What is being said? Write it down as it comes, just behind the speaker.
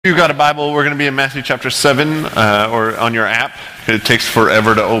If you've got a Bible, we're going to be in Matthew chapter 7, or on your app. It takes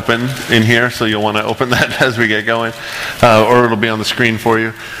forever to open in here, so you'll want to open that as we get going, or it'll be on the screen for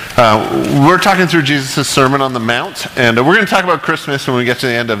you. We're talking through Jesus' Sermon on the Mount, and we're going to talk about Christmas when we get to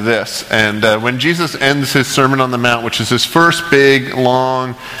the end of this. And when Jesus ends his Sermon on the Mount, which is his first big,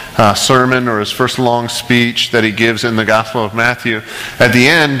 long sermon, or his first long speech that he gives in the Gospel of Matthew, at the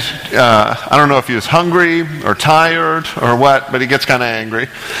end, I don't know if he was hungry or tired or what, but he gets kind of angry.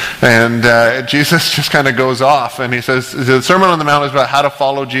 And Jesus just kind of goes off, and he says, the Sermon on the Mount is about how to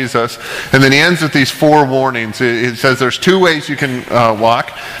follow Jesus. And then he ends with these 4 warnings. It says there's 2 ways you can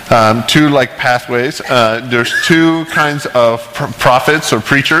walk, 2 like pathways. There's 2 kinds of prophets or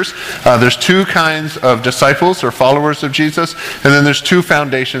preachers. There's 2 kinds of disciples or followers of Jesus. And then there's 2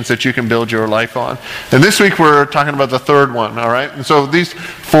 foundations that you can build your life on. And this week we're talking about the 3rd one, all right? And so these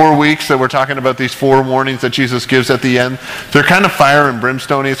 4 weeks that we're talking about, these 4 warnings that Jesus gives at the end, they're kind of fire and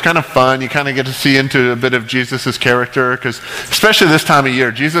brimstone. It's kind of fun. You kind of get to see into a bit of Jesus' character, because especially this time of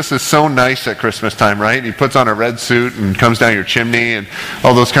year, Jesus is so nice at Christmas time, right? He puts on a red suit and comes down your chimney and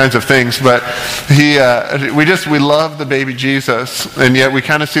all those kinds of things. But we love the baby Jesus, and yet we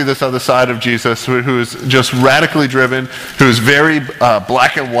kind of see this other side of Jesus, who is just radically driven, who is very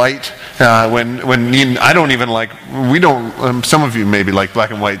black and white. I don't even like, some of you maybe like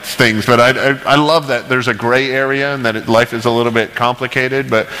black and white things, but I love that there's a gray area and that life is a little bit complicated.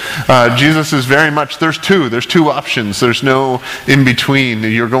 But Jesus is very much, there's two options. There's no in between.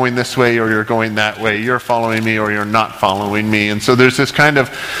 You're going this way or you're going that way. You're following me or you're not following me. And so there's this kind of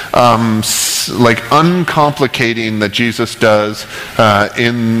like uncomplicating that Jesus does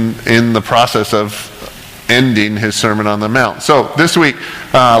in the process of ending his Sermon on the Mount. So this week,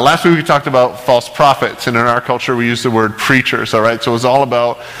 last week we talked about false prophets, and in our culture we use the word preachers, all right? So it's all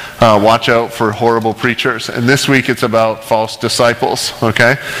about watch out for horrible preachers. And this week it's about false disciples,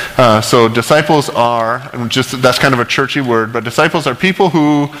 okay? So disciples are, that's kind of a churchy word, but disciples are people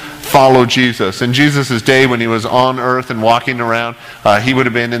who follow Jesus. In Jesus' day when he was on earth and walking around, he would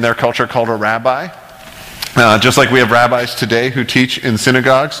have been in their culture called a rabbi. Just like we have rabbis today who teach in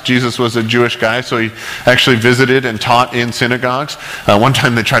synagogues. Jesus was a Jewish guy, so he actually visited and taught in synagogues. One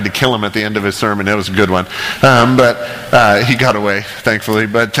time they tried to kill him at the end of his sermon. It was a good one. But he got away, thankfully.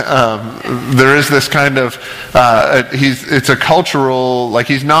 But there is this kind of, it's a cultural, like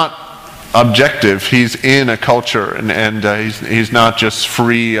he's not objective. He's in a culture, and he's not just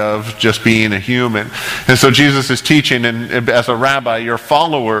free of just being a human. And so Jesus is teaching, and as a rabbi, your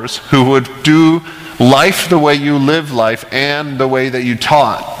followers who would do life the way you live life and the way that you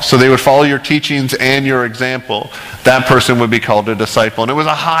taught, so they would follow your teachings and your example, that person would be called a disciple. And it was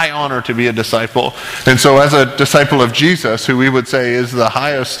a high honor to be a disciple. And so as a disciple of Jesus, who we would say is the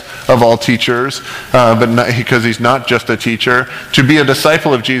highest of all teachers, but not, because he's not just a teacher, to be a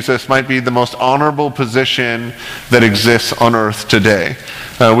disciple of Jesus might be the most honorable position that exists on earth today,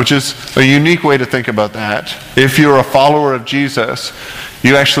 which is a unique way to think about that. If you're a follower of Jesus,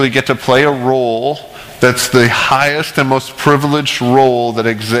 you actually get to play a role that's the highest and most privileged role that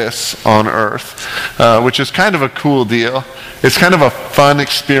exists on earth, which is kind of a cool deal. It's kind of a fun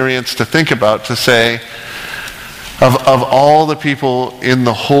experience to think about, to say, of all the people in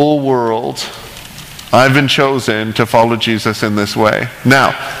the whole world, I've been chosen to follow Jesus in this way.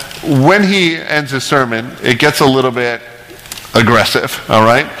 Now, when he ends his sermon, it gets a little bit aggressive, all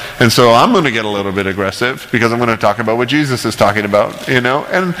right? And so I'm going to get a little bit aggressive because I'm going to talk about what Jesus is talking about, and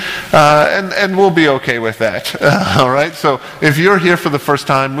we'll be okay with that, all right? So if you're here for the first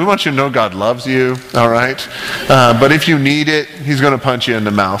time, we want you to know God loves you, all right? But if you need it, he's going to punch you in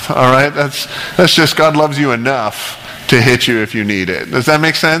the mouth, all right? That's just, God loves you enough to hit you if you need it. Does that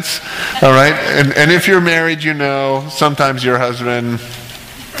make sense? All right? And if you're married, sometimes your husband,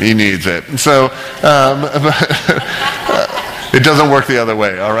 he needs it. And so, it doesn't work the other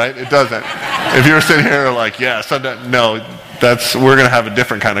way, all right? It doesn't. If you're sitting here like, no, we're going to have a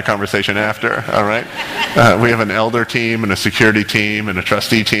different kind of conversation after, all right? We have an elder team and a security team and a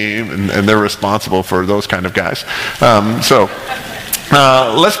trustee team, and they're responsible for those kind of guys.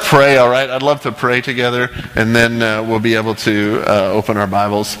 Let's pray, all right? I'd love to pray together, and then we'll be able to open our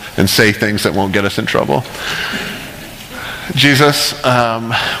Bibles and say things that won't get us in trouble. Jesus,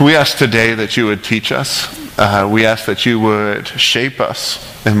 we ask today that you would teach us. We ask that you would shape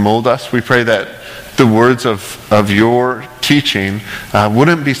us and mold us. We pray that the words of your teaching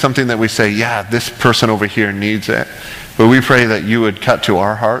wouldn't be something that we say, yeah, this person over here needs it. But we pray that you would cut to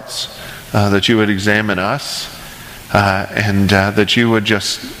our hearts, that you would examine us, and that you would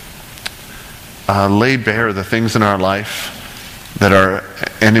just lay bare the things in our life that are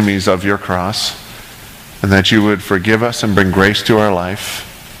enemies of your cross, and that you would forgive us and bring grace to our life,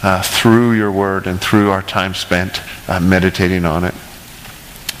 through your word and through our time spent meditating on it.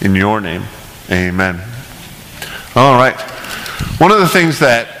 In your name, amen. All right. One of the things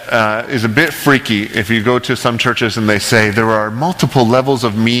that is a bit freaky if you go to some churches and they say there are multiple levels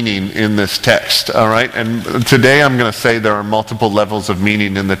of meaning in this text, all right? And today I'm going to say there are multiple levels of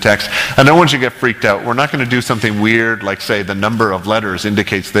meaning in the text. I don't want you to get freaked out. We're not going to do something weird like say the number of letters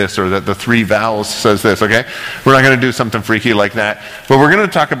indicates this or that the 3 vowels says this, okay? We're not going to do something freaky like that. But we're going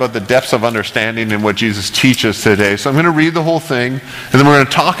to talk about the depths of understanding and what Jesus teaches today. So I'm going to read the whole thing and then we're going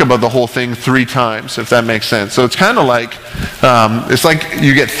to talk about the whole thing 3 times, if that makes sense. So it's kind of like, it's like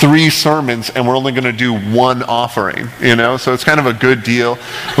you get 3 sermons and we're only going to do 1 offering, you know? So it's kind of a good deal.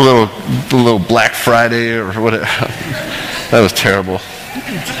 A little Black Friday or whatever. That was terrible.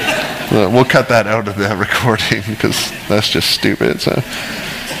 We'll cut that out of the recording because that's just stupid. So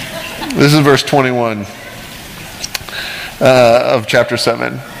this is verse 21 of chapter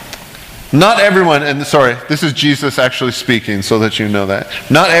 7. Not everyone, and sorry, this is Jesus actually speaking so that you know that.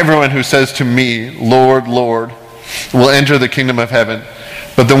 Not everyone who says to me, Lord, Lord, will enter the kingdom of heaven,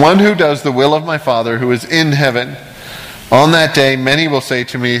 but the one who does the will of my Father who is in heaven. On that day many will say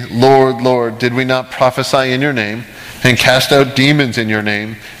to me, Lord, Lord, did we not prophesy in your name, and cast out demons in your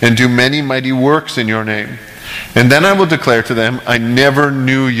name, and do many mighty works in your name? And then I will declare to them, I never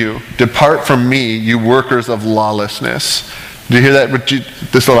knew you. Depart from me, you workers of lawlessness. Do you hear that?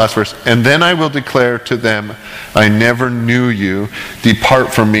 This is the last verse. And then I will declare to them, I never knew you.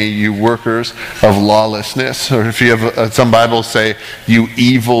 Depart from me, you workers of lawlessness. Or if you have some Bibles say, you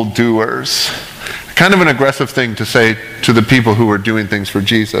evildoers. Kind of an aggressive thing to say to the people who were doing things for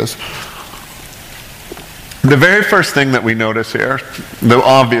Jesus. The very first thing that we notice here, the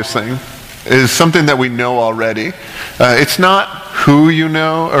obvious thing, is something that we know already. It's not who you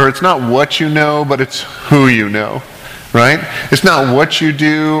know, or it's not what you know, but it's who you know. Right? It's not what you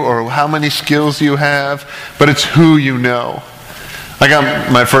do or how many skills you have, but it's who you know. I got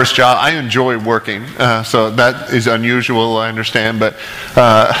my first job. I enjoy working, so that is unusual, I understand, but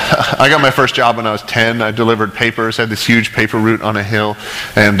I got my first job when I was 10. I delivered papers, had this huge paper route on a hill,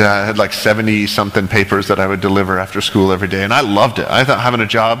 and I had like 70-something papers that I would deliver after school every day, and I loved it. I thought having a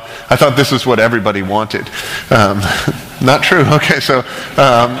job, I thought this is what everybody wanted. Not true. Okay, so,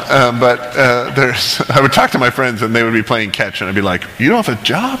 I would talk to my friends and they would be playing catch and I'd be like, you don't have a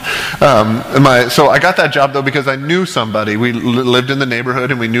job? So I got that job though because I knew somebody. We lived in the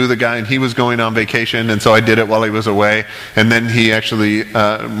neighborhood and we knew the guy and he was going on vacation, and so I did it while he was away, and then he actually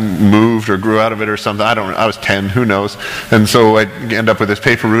moved or grew out of it or something. I don't know. I was 10, who knows? And so I end up with this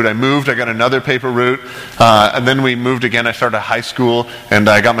paper route. I moved, I got another paper route, and then we moved again. I started high school and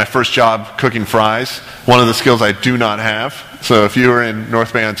I got my first job cooking fries. One of the skills I do not have. So if you were in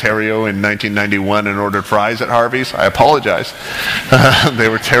North Bay, Ontario in 1991 and ordered fries at Harvey's, I apologize. They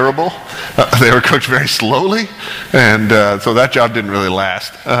were terrible. They were cooked very slowly, and so that job didn't really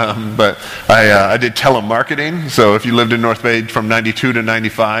last. But I did telemarketing. So if you lived in North Bay from 92 to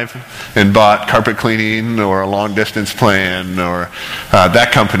 95 and bought carpet cleaning or a long distance plan or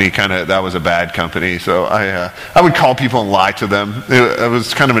that company, that was a bad company. So I would call people and lie to them. It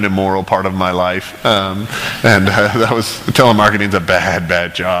was kind of an immoral part of my life, and that was telemarketing's a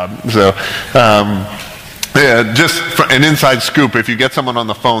bad job. So yeah, just an inside scoop, if you get someone on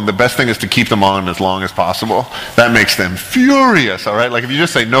the phone, the best thing is to keep them on as long as possible. That makes them furious, all right? Like if you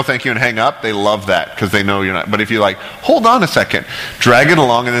just say no thank you and hang up, they love that because they know you're not. But if you like, hold on a second, drag it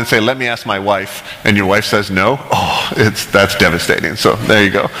along and then say, let me ask my wife, and your wife says no, that's devastating. So there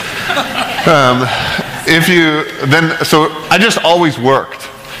you go. So I just always worked.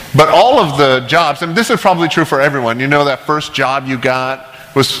 But all of the jobs, and this is probably true for everyone, you know, that first job you got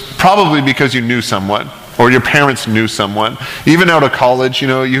was probably because you knew someone or your parents knew someone. Even out of college, you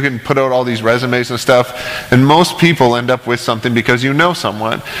know, you can put out all these resumes and stuff, and most people end up with something because you know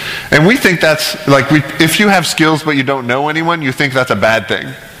someone. And we think that's, if you have skills but you don't know anyone, you think that's a bad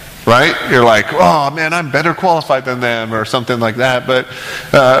thing. Right? You're like, oh man, I'm better qualified than them or something like that. But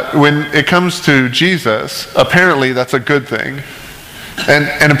when it comes to Jesus, apparently that's a good thing.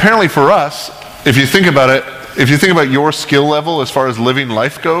 And apparently for us, if you think about it, if you think about your skill level as far as living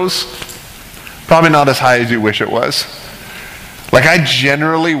life goes, probably not as high as you wish it was. Like I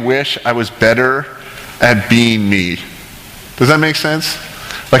generally wish I was better at being me. Does that make sense?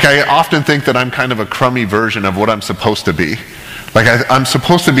 Like I often think that I'm kind of a crummy version of what I'm supposed to be. Like I'm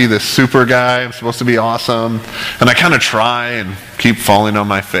supposed to be this super guy, I'm supposed to be awesome, and I kind of try and keep falling on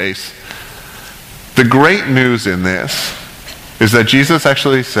my face. The great news in this is that Jesus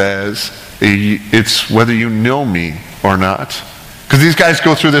actually says, it's whether you know me or not. Because these guys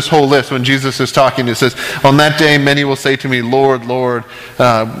go through this whole list. When Jesus is talking, it says, on that day many will say to me, Lord, Lord,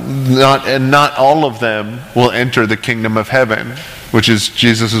 and not all of them will enter the kingdom of heaven, which is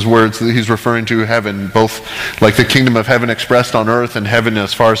Jesus' words that he's referring to heaven, both like the kingdom of heaven expressed on earth and heaven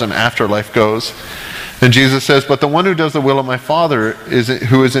as far as an afterlife goes. And Jesus says, but the one who does the will of my Father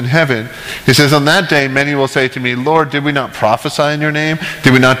who is in heaven, he says, on that day many will say to me, Lord, did we not prophesy in your name?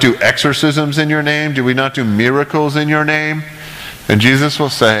 Did we not do exorcisms in your name? Did we not do miracles in your name? And Jesus will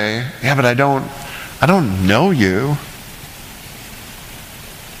say, yeah, but I don't know you.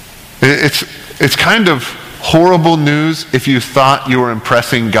 It's kind of horrible news if you thought you were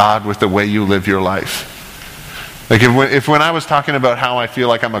impressing God with the way you live your life. Like if when I was talking about how I feel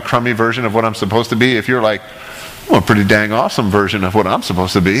like I'm a crummy version of what I'm supposed to be, if you're like, well, a pretty dang awesome version of what I'm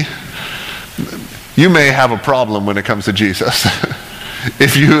supposed to be, you may have a problem when it comes to Jesus.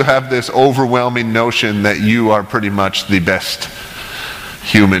 If you have this overwhelming notion that you are pretty much the best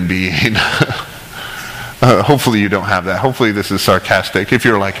human being. Hopefully you don't have that. Hopefully this is sarcastic. If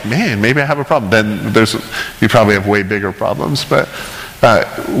you're like, man, maybe I have a problem, then you probably have way bigger problems. But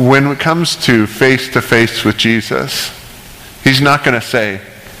when it comes to face with Jesus, he's not going to say,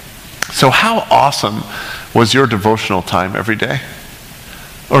 so how awesome was your devotional time every day?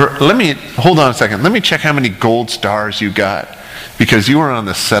 Or hold on a second. Let me check how many gold stars you got because you were on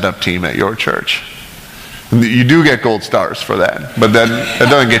the setup team at your church. You do get gold stars for that, but that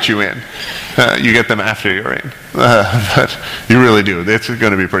doesn't get you in. You get them after you're in. But you really do. It's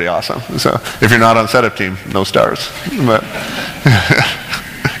going to be pretty awesome. So if you're not on setup team, no stars. But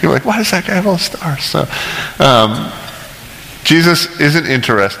you're like, why does that guy have all stars? So Jesus isn't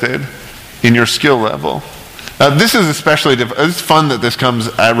interested in your skill level. This is especially difficult. It's fun that this comes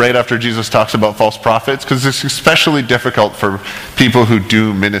right after Jesus talks about false prophets, because it's especially difficult for people who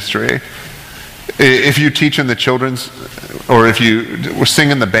do ministry. If you teach in the children's, or if you sing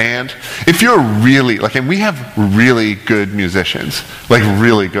in the band, if you're really, and we have really good musicians,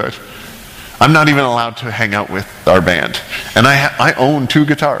 really good. I'm not even allowed to hang out with our band. And I own 2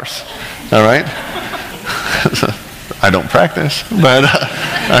 guitars, all right? I don't practice, but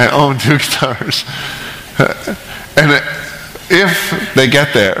I own 2 guitars. And if they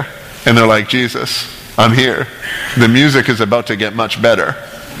get there and they're like, Jesus, I'm here, the music is about to get much better.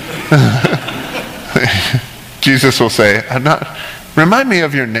 Jesus will say, remind me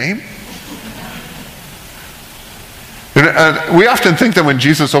of your name. We often think that when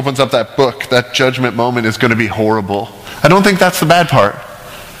Jesus opens up that book, that judgment moment is going to be horrible. I don't think that's the bad part.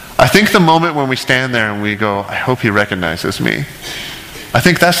 I think the moment when we stand there and we go, I hope he recognizes me. I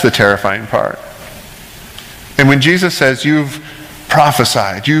think that's the terrifying part. And when Jesus says, you've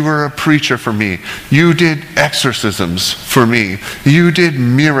prophesied, you were a preacher for me, you did exorcisms for me, you did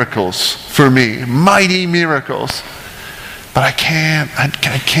miracles for me, mighty miracles, but I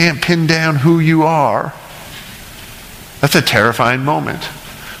can't pin down who you are. That's a terrifying moment.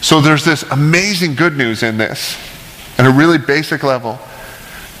 So there's this amazing good news in this, at a really basic level,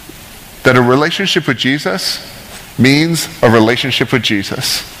 that a relationship with Jesus means a relationship with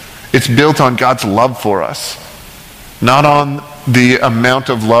Jesus. It's built on God's love for us, not on the amount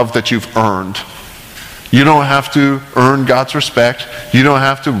of love that you've earned. You don't have to earn God's respect. You don't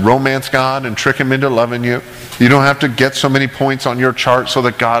have to romance God and trick him into loving you. You don't have to get so many points on your chart so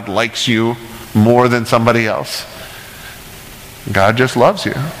that God likes you more than somebody else. God just loves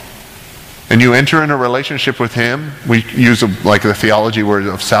you. And you enter in a relationship with him. We use the theology word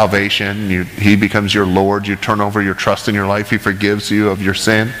of salvation. He becomes your Lord. You turn over your trust in your life. He forgives you of your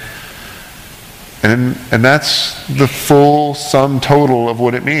sin. And that's the full sum total of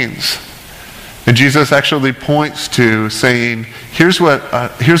what it means. And Jesus actually points to saying, here's what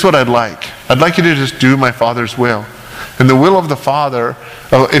I'd like. I'd like you to just do my Father's will. And the will of the Father,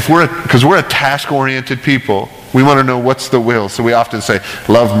 because we're a task-oriented people, we want to know what's the will. So we often say,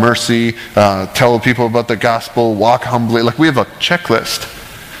 love mercy, tell people about the gospel, walk humbly. We have a checklist.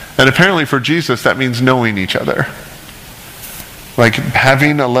 And apparently for Jesus, that means knowing each other.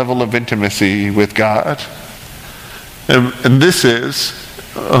 Having a level of intimacy with God. And this is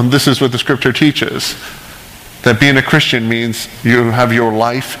what the scripture teaches. That being a Christian means you have your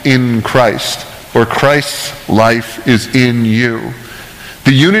life in Christ, or Christ's life is in you.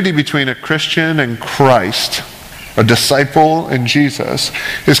 The unity between a Christian and Christ, a disciple and Jesus,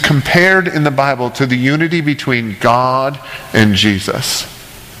 is compared in the Bible to the unity between God and Jesus.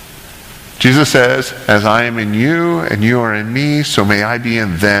 Jesus says, as I am in you and you are in me, so may I be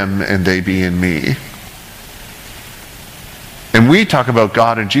in them and they be in me. And we talk about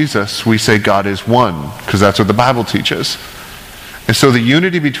God and Jesus, we say God is one, because that's what the Bible teaches. And so the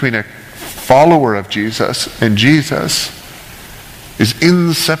unity between a follower of Jesus and Jesus is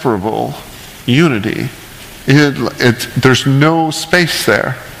inseparable unity. There's no space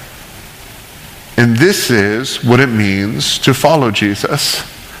there. And this is what it means to follow Jesus,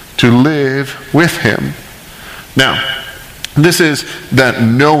 to live with him. Now, this is that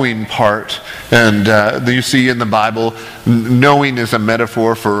knowing part, and you see in the Bible, knowing is a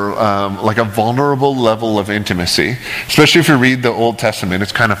metaphor for like a vulnerable level of intimacy. Especially if you read the Old Testament,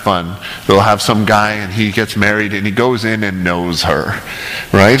 it's kind of fun. They'll have some guy and he gets married and he goes in and knows her,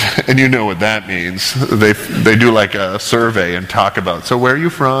 right? And you know what that means. They do like a survey and talk about, so where are you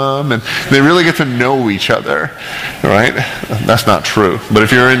from? And they really get to know each other, right? That's not true. But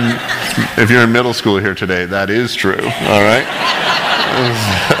if you're in middle school here today, that is true, all right?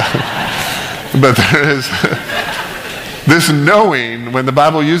 But there is this knowing. When the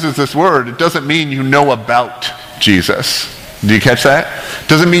Bible uses this word, it doesn't mean you know about Jesus. Do you catch that? It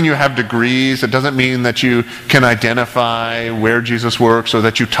doesn't mean you have degrees. It doesn't mean that you can identify where Jesus works or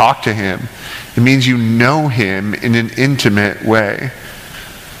that you talk to him. It means you know him in an intimate way.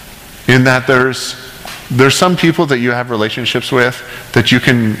 In that there's some people that you have relationships with that you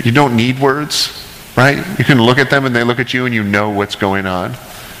don't need words. Right? You can look at them and they look at you and you know what's going on.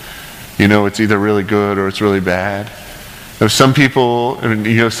 You know it's either really good or it's really bad. There's some people,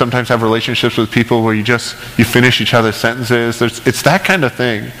 sometimes have relationships with people where you finish each other's sentences. It's that kind of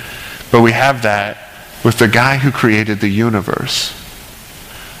thing. But we have that with the guy who created the universe.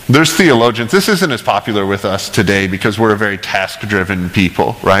 There's theologians. This isn't as popular with us today because we're a very task-driven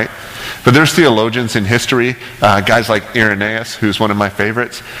people, right? But there's theologians in history, guys like Irenaeus, who's one of my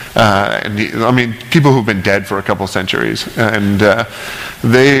favorites, people who've been dead for a couple centuries, and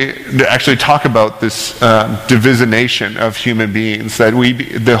they actually talk about this divisionation of human beings, that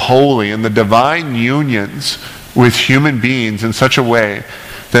the holy and the divine unions with human beings in such a way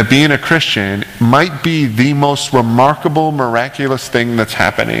that being a Christian might be the most remarkable, miraculous thing that's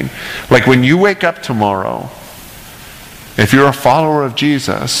happening. Like when you wake up tomorrow, if you're a follower of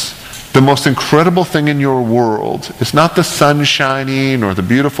Jesus, the most incredible thing in your world is not the sun shining or the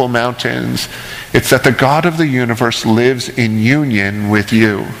beautiful mountains. It's that the God of the universe lives in union with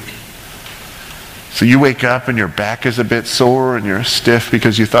you. So you wake up and your back is a bit sore and you're stiff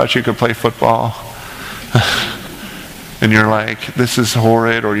because you thought you could play football. And you're like, this is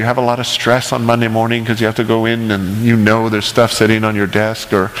horrid. Or you have a lot of stress on Monday morning because you have to go in and there's stuff sitting on your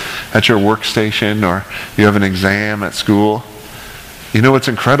desk or at your workstation, or you have an exam at school. You know what's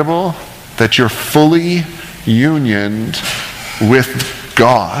incredible? That you're fully unioned with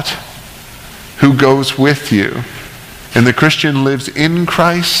God, who goes with you. And the Christian lives in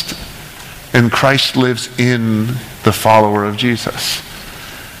Christ, and Christ lives in the follower of Jesus.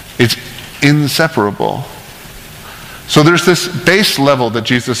 It's inseparable. So there's this base level that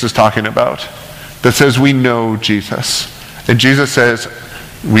Jesus is talking about that says we know Jesus. And Jesus says,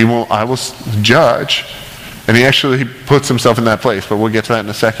 I will judge. And he actually puts himself in that place, but we'll get to that in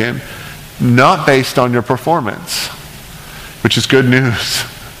a second. Not based on your performance, which is good news.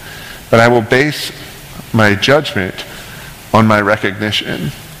 But I will base my judgment on my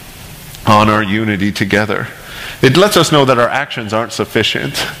recognition, on our unity together. It lets us know that our actions aren't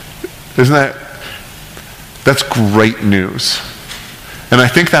sufficient. That's great news. And I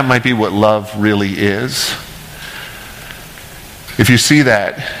think that might be what love really is. If you see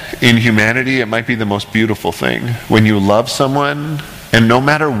that in humanity, it might be the most beautiful thing. When you love someone, and no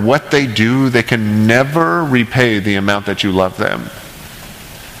matter what they do, they can never repay the amount that you love them.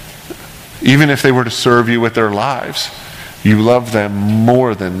 Even if they were to serve you with their lives, you love them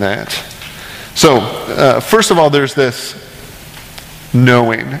more than that. So, first of all, there's this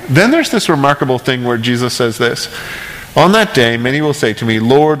knowing. Then there's this remarkable thing where Jesus says this: on that day, many will say to me,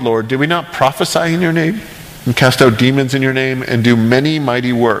 Lord, Lord, did we not prophesy in your name, and cast out demons in your name, and do many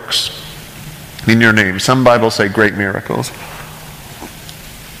mighty works in your name? Some Bibles say great miracles.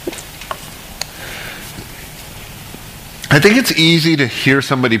 I think it's easy to hear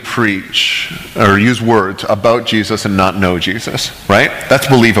somebody preach or use words about Jesus and not know Jesus, right? That's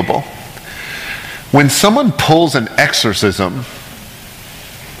believable. When someone pulls an exorcism,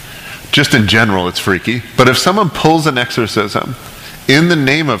 just in general it's freaky, but if someone pulls an exorcism in the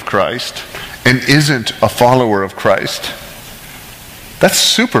name of Christ and isn't a follower of Christ, that's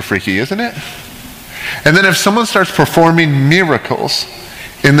super freaky, isn't it? And then if someone starts performing miracles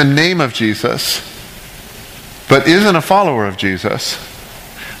in the name of Jesus but isn't a follower of Jesus,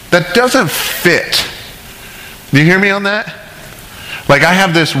 that doesn't fit. Do you hear me on that? Like, I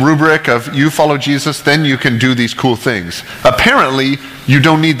have this rubric of you follow Jesus, then you can do these cool things. Apparently, you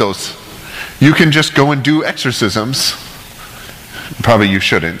don't need those. You can just go and do exorcisms Probably you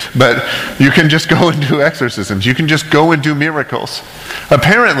shouldn't, but you can just go and do exorcisms. You can just go and do miracles.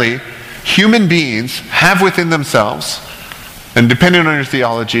 Apparently, human beings have within themselves, and depending on your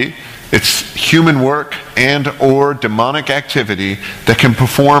theology, it's human work and or demonic activity that can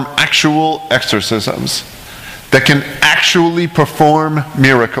perform actual exorcisms, that can actually perform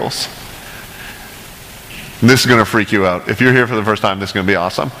miracles. This is going to freak you out. If you're here for the first time, this is going to be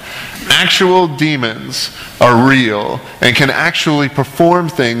awesome. Actual demons are real and can actually perform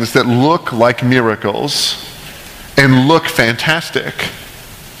things that look like miracles and look fantastic.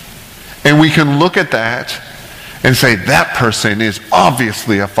 And we can look at that and say, that person is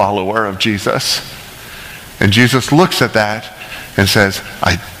obviously a follower of Jesus. And Jesus looks at that and says,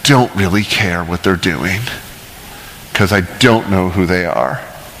 I don't really care what they're doing because I don't know who they are.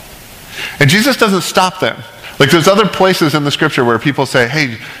 And Jesus doesn't stop them. Like there's other places in the scripture where people say,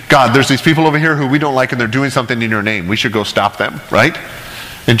 hey, God, there's these people over here who we don't like and they're doing something in your name. We should go stop them, right?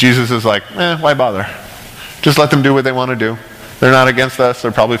 And Jesus is like, why bother? Just let them do what they want to do. They're not against us.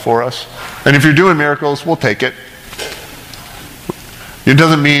 They're probably for us. And if you're doing miracles, we'll take it. It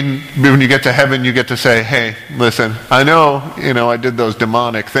doesn't mean when you get to heaven, you get to say, hey, listen, I know, I did those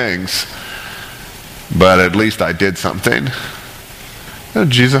demonic things, but at least I did something.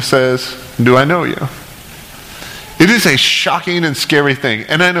 And Jesus says, do I know you? It is a shocking and scary thing.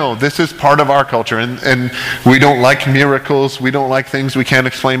 And I know this is part of our culture, and we don't like miracles. We don't like things we can't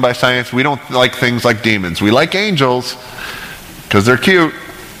explain by science. We don't like things like demons. We like angels because they're cute,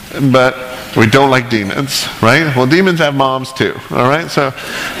 but we don't like demons, right? Well, demons have moms too, all right? So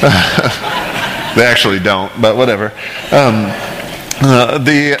they actually don't, but whatever.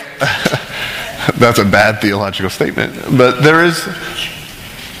 That's a bad theological statement. But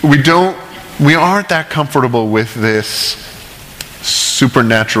we aren't that comfortable with this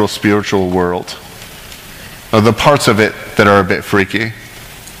supernatural spiritual world. The parts of it that are a bit freaky,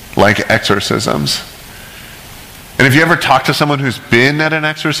 like exorcisms. And if you ever talk to someone who's been at an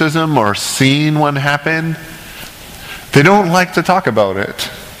exorcism or seen one happen, they don't like to talk about it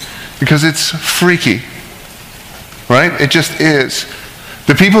because it's freaky, right? It just is.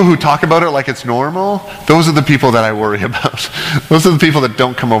 The people who talk about it like it's normal, those are the people that I worry about. Those are the people that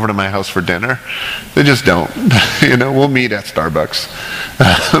don't come over to my house for dinner. They just don't. We'll meet at Starbucks.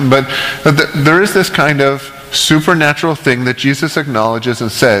 But there is this kind of supernatural thing that Jesus acknowledges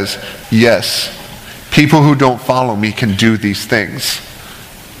and says, yes, people who don't follow me can do these things.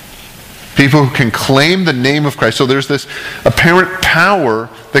 People who can claim the name of Christ. So there's this apparent power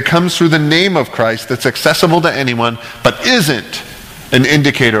that comes through the name of Christ that's accessible to anyone, but isn't an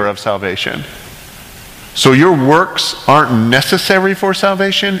indicator of salvation. So your works aren't necessary for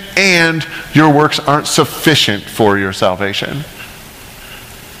salvation, and your works aren't sufficient for your salvation.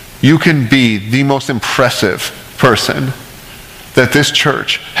 You can be the most impressive person that this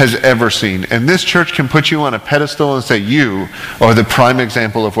church has ever seen. And this church can put you on a pedestal and say, you are the prime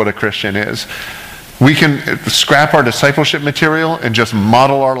example of what a Christian is. We can scrap our discipleship material and just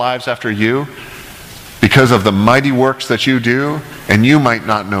model our lives after you because of the mighty works that you do, and you might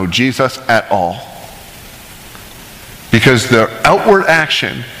not know Jesus at all. Because the outward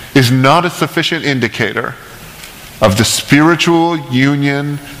action is not a sufficient indicator of the spiritual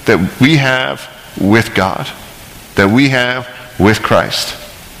union that we have with God, that we have with Christ.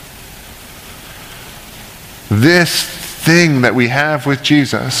 This thing that we have with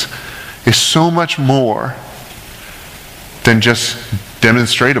Jesus is so much more than just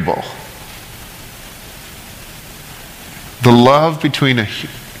demonstratable. The love between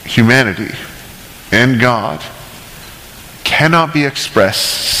humanity and God cannot be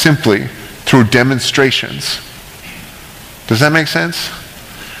expressed simply through demonstrations. Does that make sense?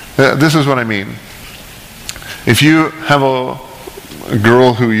 This is what I mean. If you have a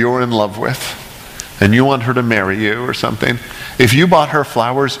girl who you're in love with and you want her to marry you or something, if you bought her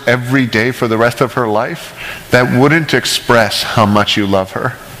flowers every day for the rest of her life, that wouldn't express how much you love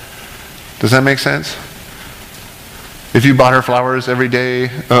her. Does that make sense? If you bought her flowers every day,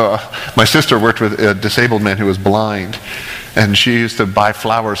 my sister worked with a disabled man who was blind, and she used to buy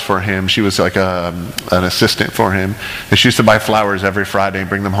flowers for him. She was like an assistant for him, and she used to buy flowers every Friday and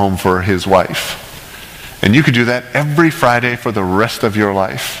bring them home for his wife. And you could do that every Friday for the rest of your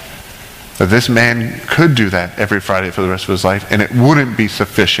life. That this man could do that every Friday for the rest of his life, and it wouldn't be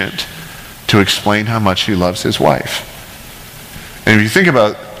sufficient to explain how much he loves his wife. And if you think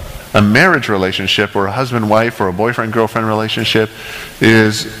about a marriage relationship or a husband-wife or a boyfriend-girlfriend relationship,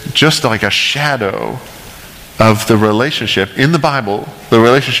 is just like a shadow of the relationship. In the Bible, the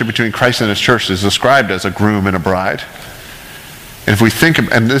relationship between Christ and his church is described as a groom and a bride. And if we think,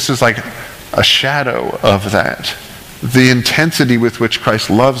 and this is like a shadow of that. the intensity with which Christ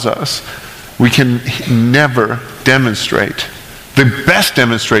loves us, we can never demonstrate. The best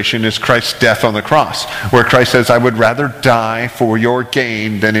demonstration is Christ's death on the cross, where Christ says, I would rather die for your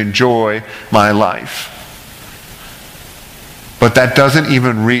gain than enjoy my life. But that doesn't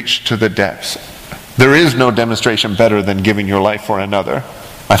even reach to the depths. There is no demonstration better than giving your life for another,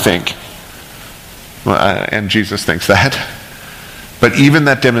 I think. And Jesus thinks that. But even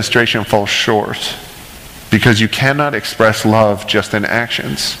that demonstration falls short, because you cannot express love just in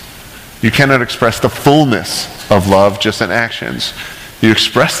actions. You cannot express the fullness of love just in actions. You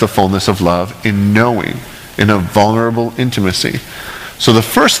express the fullness of love in knowing, in a vulnerable intimacy. So the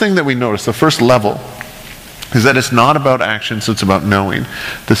first thing that we notice, the first level, is that it's not about actions, it's about knowing.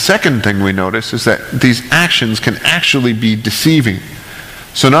 The second thing we notice is that these actions can actually be deceiving.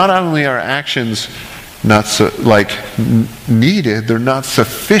 So not only are actions not needed, they're not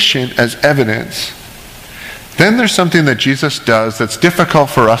sufficient as evidence. Then there's something that Jesus does that's difficult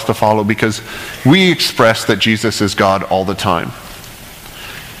for us to follow, because we express that Jesus is God all the time.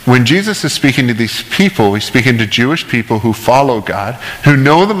 When Jesus is speaking to these people, he's speaking to Jewish people who follow God, who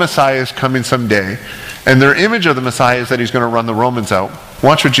know the Messiah is coming someday, and their image of the Messiah is that he's going to run the Romans out.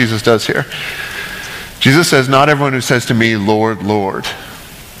 Watch what Jesus does here. Jesus says, not everyone who says to me, Lord, Lord.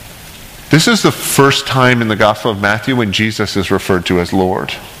 This is the first time in the Gospel of Matthew when Jesus is referred to as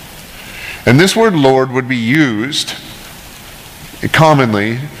Lord. And this word Lord would be used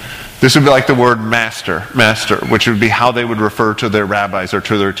commonly. This would be like the word master, which would be how they would refer to their rabbis or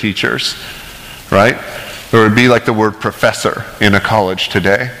to their teachers, right? Or it would be like the word professor in a college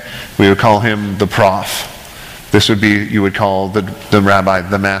today. We would call him the prof. This would be, you would call the rabbi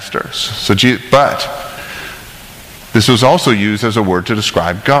the master. But this was also used as a word to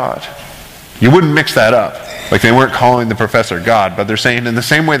describe God. You wouldn't mix that up. Like, they weren't calling the professor God, but they're saying, in the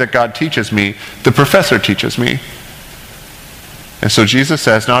same way that God teaches me, the professor teaches me. And so Jesus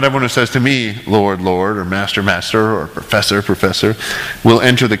says, not everyone who says to me, Lord, Lord, or Master, Master, or Professor, Professor, will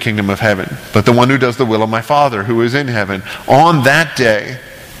enter the kingdom of heaven, but the one who does the will of my Father who is in heaven. On that day,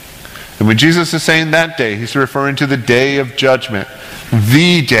 and when Jesus is saying that day, he's referring to the day of judgment,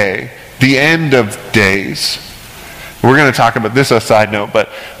 the day, the end of days. We're going to talk about this as a side note, but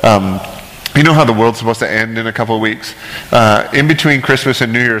you know how the world's supposed to end in a couple of weeks? In between Christmas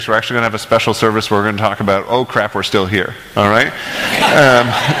and New Year's, we're actually going to have a special service where we're going to talk about, oh crap, we're still here. All right?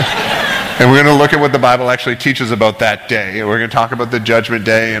 And we're going to look at what the Bible actually teaches about that day. We're going to talk about the judgment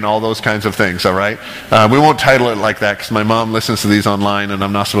day and all those kinds of things, all right? We won't title it like that because my mom listens to these online and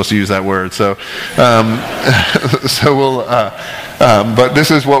I'm not supposed to use that word. So, but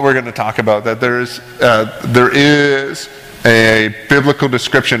this is what we're going to talk about, that there is a biblical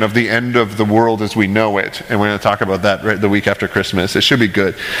description of the end of the world as we know it, and we're going to talk about that the week after Christmas. It should be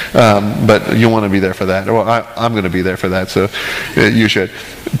good, but you'll want to be there for that. Well, I'm going to be there for that, so you should.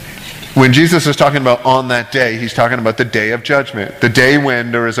 When Jesus is talking about on that day, he's talking about the day of judgment, the day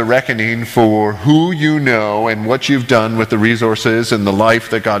when there is a reckoning for who you know and what you've done with the resources and the life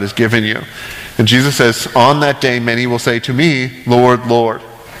that God has given you. And Jesus says, on that day many will say to me, Lord, Lord,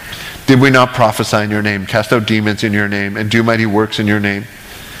 did we not prophesy in your name, cast out demons in your name, and do mighty works in your name?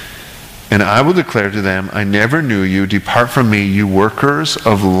 And I will declare to them, I never knew you. Depart from me, you workers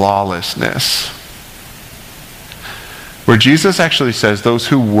of lawlessness. Where Jesus actually says those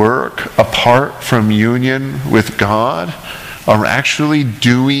who work apart from union with God are actually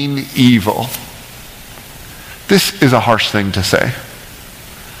doing evil. This is a harsh thing to say.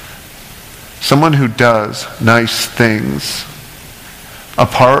 Someone who does nice things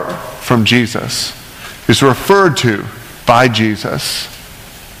apart from Jesus is referred to by Jesus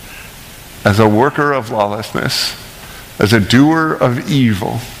as a worker of lawlessness, as a doer of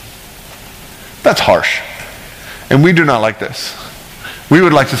evil. That's harsh. And we do not like this. We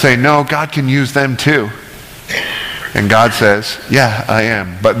would like to say, no, God can use them too. And God says, yeah, I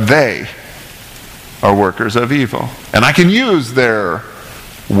am. But they are workers of evil. And I can use their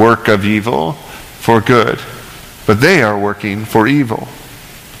work of evil for good. But they are working for evil.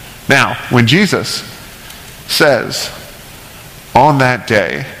 Now, when Jesus says, on that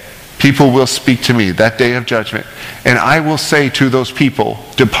day, people will speak to me, that day of judgment, and I will say to those people,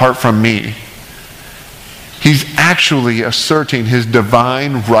 depart from me. He's actually asserting his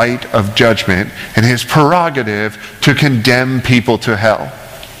divine right of judgment and his prerogative to condemn people to hell.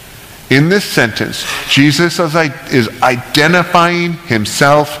 In this sentence, Jesus is identifying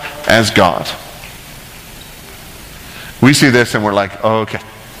himself as God. We see this and we're like, oh, okay.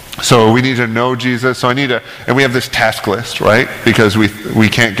 So we need to know Jesus. So and we have this task list, right? Because we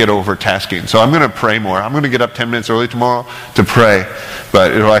can't get over tasking. So I'm going to pray more. I'm going to get up 10 minutes early tomorrow to pray,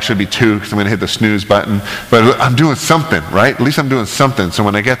 but it'll actually be 2 because I'm going to hit the snooze button. But I'm doing something, right? At least I'm doing something. So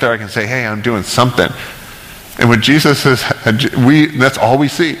when I get there, I can say, hey, I'm doing something. And what Jesus says, that's all we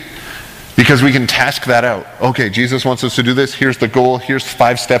see. Because we can task that out. Okay, Jesus wants us to do this. Here's the goal. Here's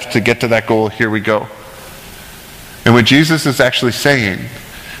 5 steps to get to that goal. Here we go. And what Jesus is actually saying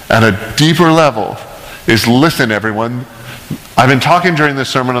at a deeper level is, listen, everyone. I've been talking during this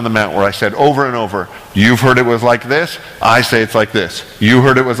Sermon on the Mount where I said over and over, you've heard it was like this, I say it's like this. You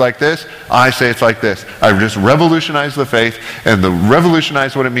heard it was like this, I say it's like this. I've just revolutionized the faith and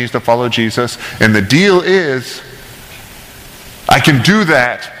revolutionized what it means to follow Jesus. And the deal is, I can do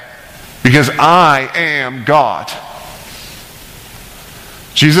that because I am God.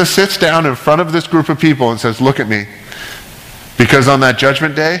 Jesus sits down in front of this group of people and says, look at me. Because on that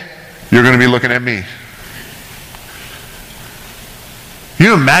judgment day, you're going to be looking at me.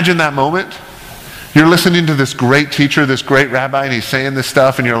 You imagine that moment? You're listening to this great teacher, this great rabbi, and he's saying this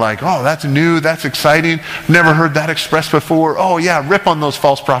stuff, and you're like, oh, that's new, that's exciting. Never heard that expressed before. Oh, yeah, rip on those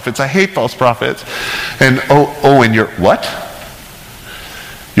false prophets. I hate false prophets. And and you're what?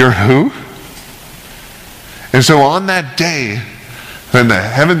 You're who? And so on that day, when the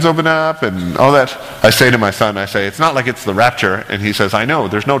heavens open up and all that, I say to my son, it's not like it's the rapture. And he says, I know,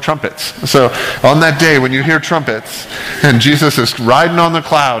 there's no trumpets. So on that day when you hear trumpets and Jesus is riding on the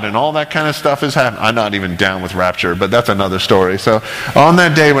cloud and all that kind of stuff is happening. I'm not even down with rapture, but that's another story. So on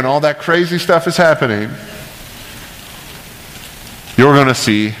that day when all that crazy stuff is happening, you're going to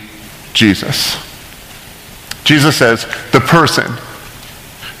see Jesus. Jesus says, the person.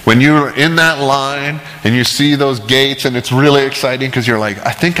 When you're in that line and you see those gates and it's really exciting because you're like,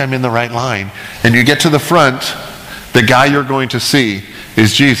 I think I'm in the right line. And you get to the front, the guy you're going to see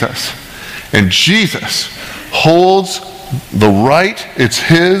is Jesus. And Jesus holds the right.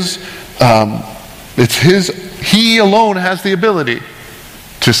 He alone has the ability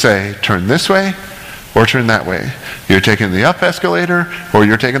to say, turn this way or turn that way. You're taking the up escalator or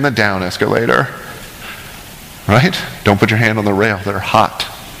you're taking the down escalator. Right? Don't put your hand on the rail. They're hot.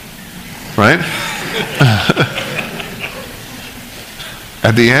 Right?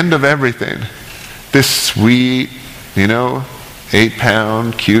 At the end of everything, this sweet,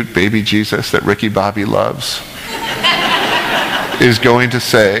 8-pound, cute baby Jesus that Ricky Bobby loves is going to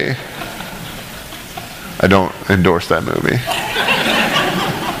say, I don't endorse that movie,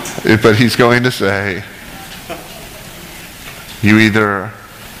 but he's going to say, you either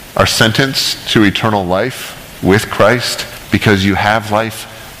are sentenced to eternal life with Christ because you have life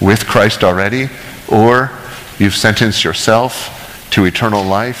with Christ already, or you've sentenced yourself to eternal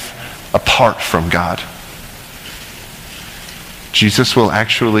life apart from God. Jesus will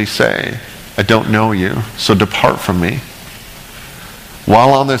actually say, I don't know you, so depart from me.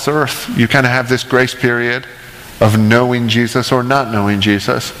 While on this earth, you kind of have this grace period of knowing Jesus or not knowing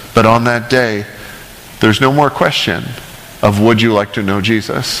Jesus, but on that day, there's no more question of would you like to know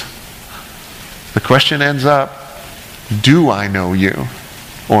Jesus? The question ends up, do I know you?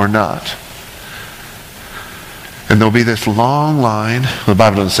 Or not. And there'll be this long line. The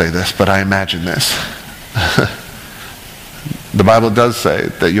Bible doesn't say this, but I imagine this. The Bible does say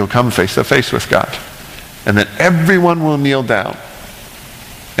that you'll come face to face with God. And that everyone will kneel down.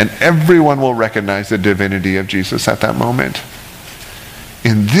 And everyone will recognize the divinity of Jesus at that moment.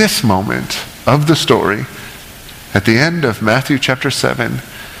 In this moment of the story, at the end of Matthew chapter 7,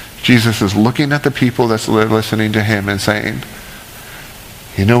 Jesus is looking at the people that's listening to him and saying,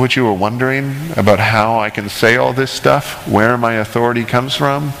 you know what you were wondering about how I can say all this stuff? Where my authority comes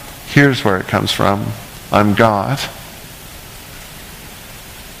from? Here's where it comes from. I'm God.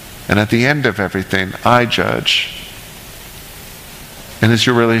 And at the end of everything, I judge. And it's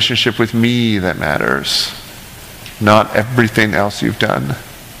your relationship with me that matters, not everything else you've done.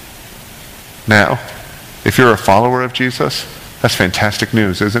 Now, if you're a follower of Jesus, that's fantastic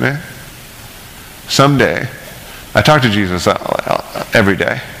news, isn't it? Someday, I talk to Jesus every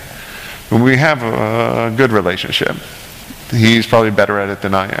day. When we have a good relationship, he's probably better at it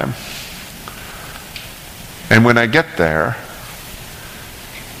than I am. And when I get there,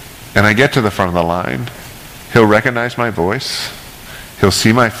 and I get to the front of the line, he'll recognize my voice. He'll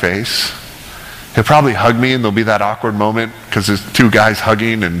see my face. He'll probably hug me, and there'll be that awkward moment because there's 2 guys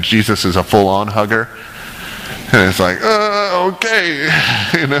hugging, and Jesus is a full-on hugger. And it's like, okay,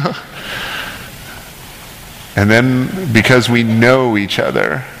 And then, because we know each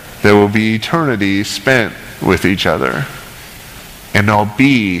other, there will be eternity spent with each other. And I'll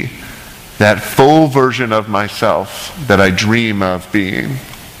be that full version of myself that I dream of being.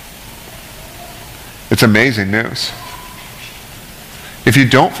 It's amazing news. If you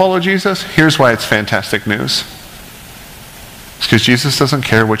don't follow Jesus, here's why it's fantastic news. It's because Jesus doesn't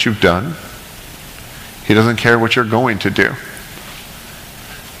care what you've done. He doesn't care what you're going to do.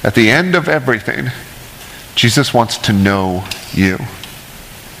 At the end of everything, Jesus wants to know you.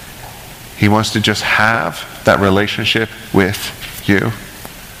 He wants to just have that relationship with you.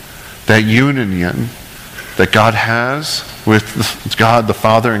 That union that God has with God the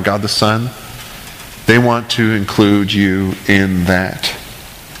Father and God the Son, they want to include you in that.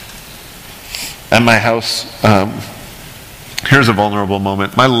 At my house, here's a vulnerable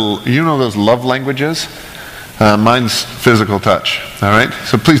moment. You know those love languages? Mine's physical touch, all right?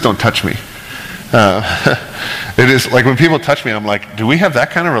 So please don't touch me. It is like when people touch me, I'm like, do we have that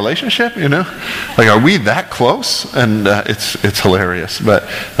kind of relationship, you know? Like, are we that close? And it's hilarious. But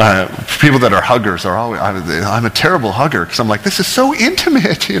people that are huggers are always, I'm a terrible hugger because I'm like, this is so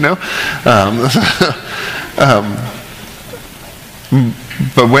intimate, you know?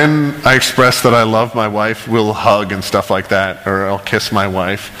 But when I express that I love my wife, we'll hug and stuff like that, or I'll kiss my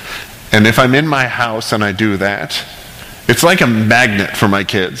wife. And if I'm in my house and I do that, it's like a magnet for my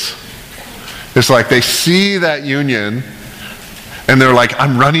kids. It's like they see that union and they're like,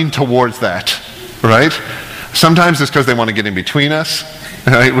 I'm running towards that, right? Sometimes it's because they want to get in between us.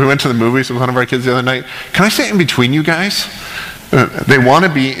 Right? We went to the movies with one of our kids the other night. Can I sit in between you guys? They want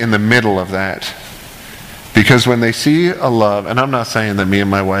to be in the middle of that. Because when they see a love, and I'm not saying that me and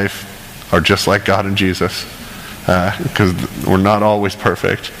my wife are just like God and Jesus, because we're not always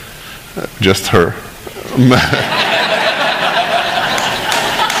perfect, just her.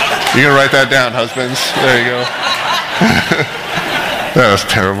 You can write that down, husbands. There you go. That was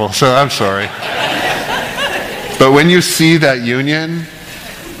terrible, so I'm sorry. But when you see that union,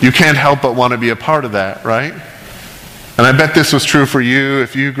 you can't help but want to be a part of that, right? And I bet this was true for you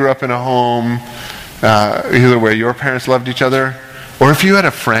if you grew up in a home either where your parents loved each other, or if you had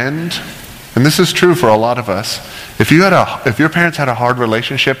a friend, and this is true for a lot of us, if your parents had a hard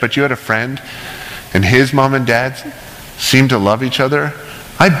relationship, but you had a friend, and his mom and dad seemed to love each other,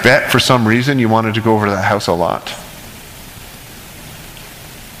 I bet for some reason you wanted to go over to that house a lot.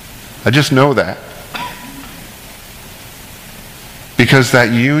 I just know that. Because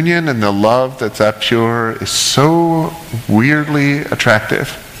that union and the love that's that pure is so weirdly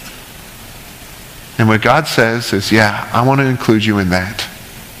attractive. And what God says is, yeah, I want to include you in that.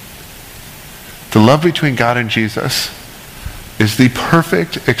 The love between God and Jesus is the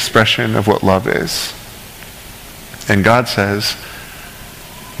perfect expression of what love is. And God says,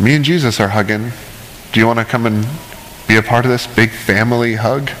 me and Jesus are hugging. Do you want to come and be a part of this big family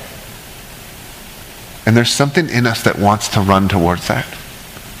hug? And there's something in us that wants to run towards that.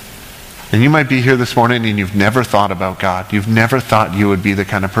 And you might be here this morning and you've never thought about God. You've never thought you would be the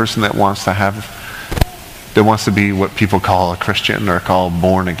kind of person that wants to be what people call a Christian or call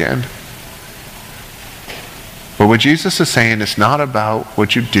born again. But what Jesus is saying, it's not about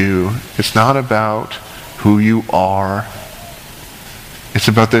what you do. It's not about who you are. It's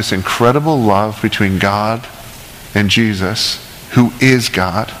about this incredible love between God and Jesus, who is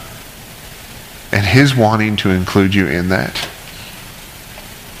God, and his wanting to include you in that.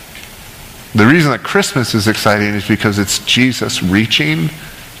 The reason that Christmas is exciting is because it's Jesus reaching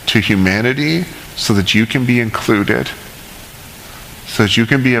to humanity so that you can be included, so that you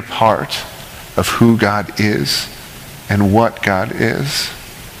can be a part of who God is and what God is.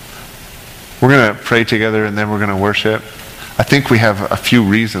 We're going to pray together and then we're going to worship. I think we have a few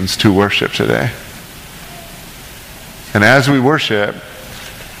reasons to worship today. And as we worship,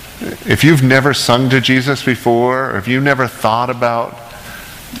 if you've never sung to Jesus before, or if you've never thought about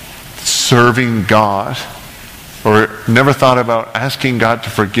serving God, or never thought about asking God to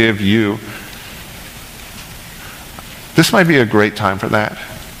forgive you, this might be a great time for that.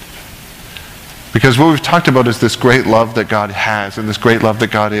 Because what we've talked about is this great love that God has and this great love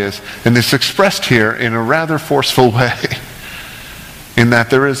that God is. And it's expressed here in a rather forceful way. In that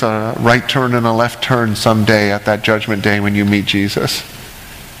there is a right turn and a left turn someday at that judgment day when you meet Jesus.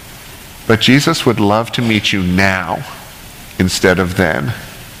 But Jesus would love to meet you now instead of then.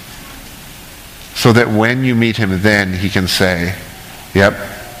 So that when you meet him then, he can say, yep,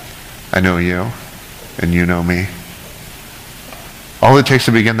 I know you and you know me. All it takes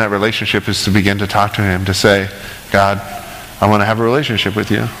to begin that relationship is to begin to talk to him, to say, God, I want to have a relationship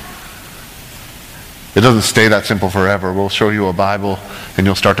with you. It doesn't stay that simple forever. We'll show you a Bible and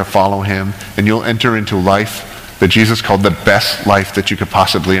you'll start to follow him and you'll enter into life that Jesus called the best life that you could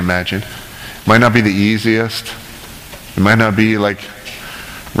possibly imagine. It might not be the easiest. It might not be like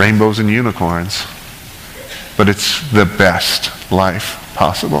rainbows and unicorns. But it's the best life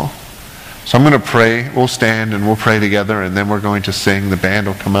possible. So I'm going to pray. We'll stand and we'll pray together, and then we're going to sing. The band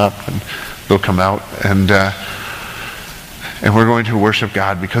will come up and they'll come out, and we're going to worship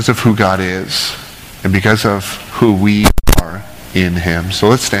God because of who God is and because of who we are in him. So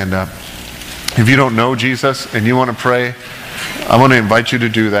let's stand up. If you don't know Jesus and you want to pray, I want to invite you to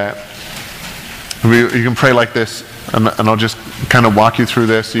do that. You can pray like this, and I'll just kind of walk you through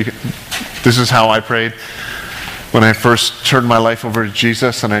this. This is how I prayed when I first turned my life over to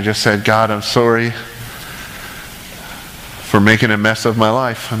Jesus, and I just said, God, I'm sorry for making a mess of my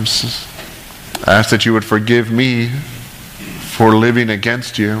life. I ask that you would forgive me for living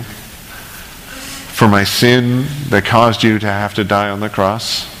against you, for my sin that caused you to have to die on the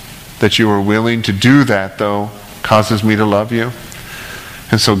cross. That you were willing to do that, though, causes me to love you.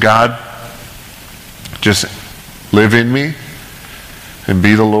 And so, God, just live in me and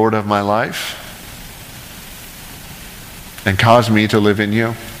be the Lord of my life and cause me to live in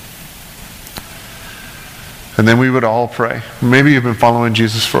you. And then we would all pray. Maybe you've been following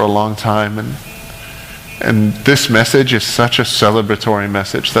Jesus for a long time, and this message is such a celebratory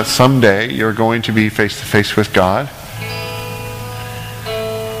message that someday you're going to be face to face with God.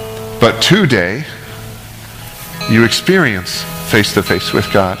 But today, you experience face to face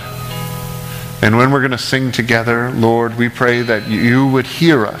with God. And when we're going to sing together, Lord, we pray that you would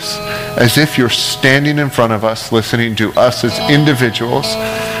hear us as if you're standing in front of us, listening to us as individuals,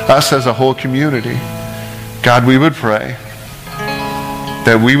 us as a whole community. God, we would pray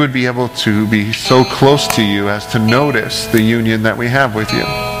that we would be able to be so close to you as to notice the union that we have with you.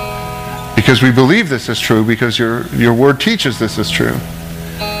 Because we believe this is true, because your word teaches this is true.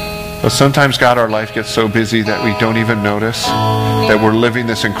 But sometimes, God, our life gets so busy that we don't even notice that we're living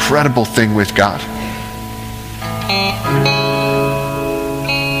this incredible thing with God.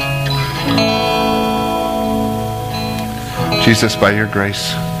 Jesus, by your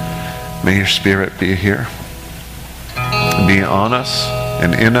grace, may your Spirit be here. Be on us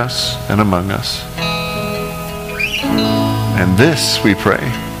and in us and among us. And this we pray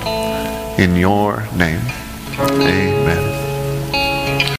in your name. Amen.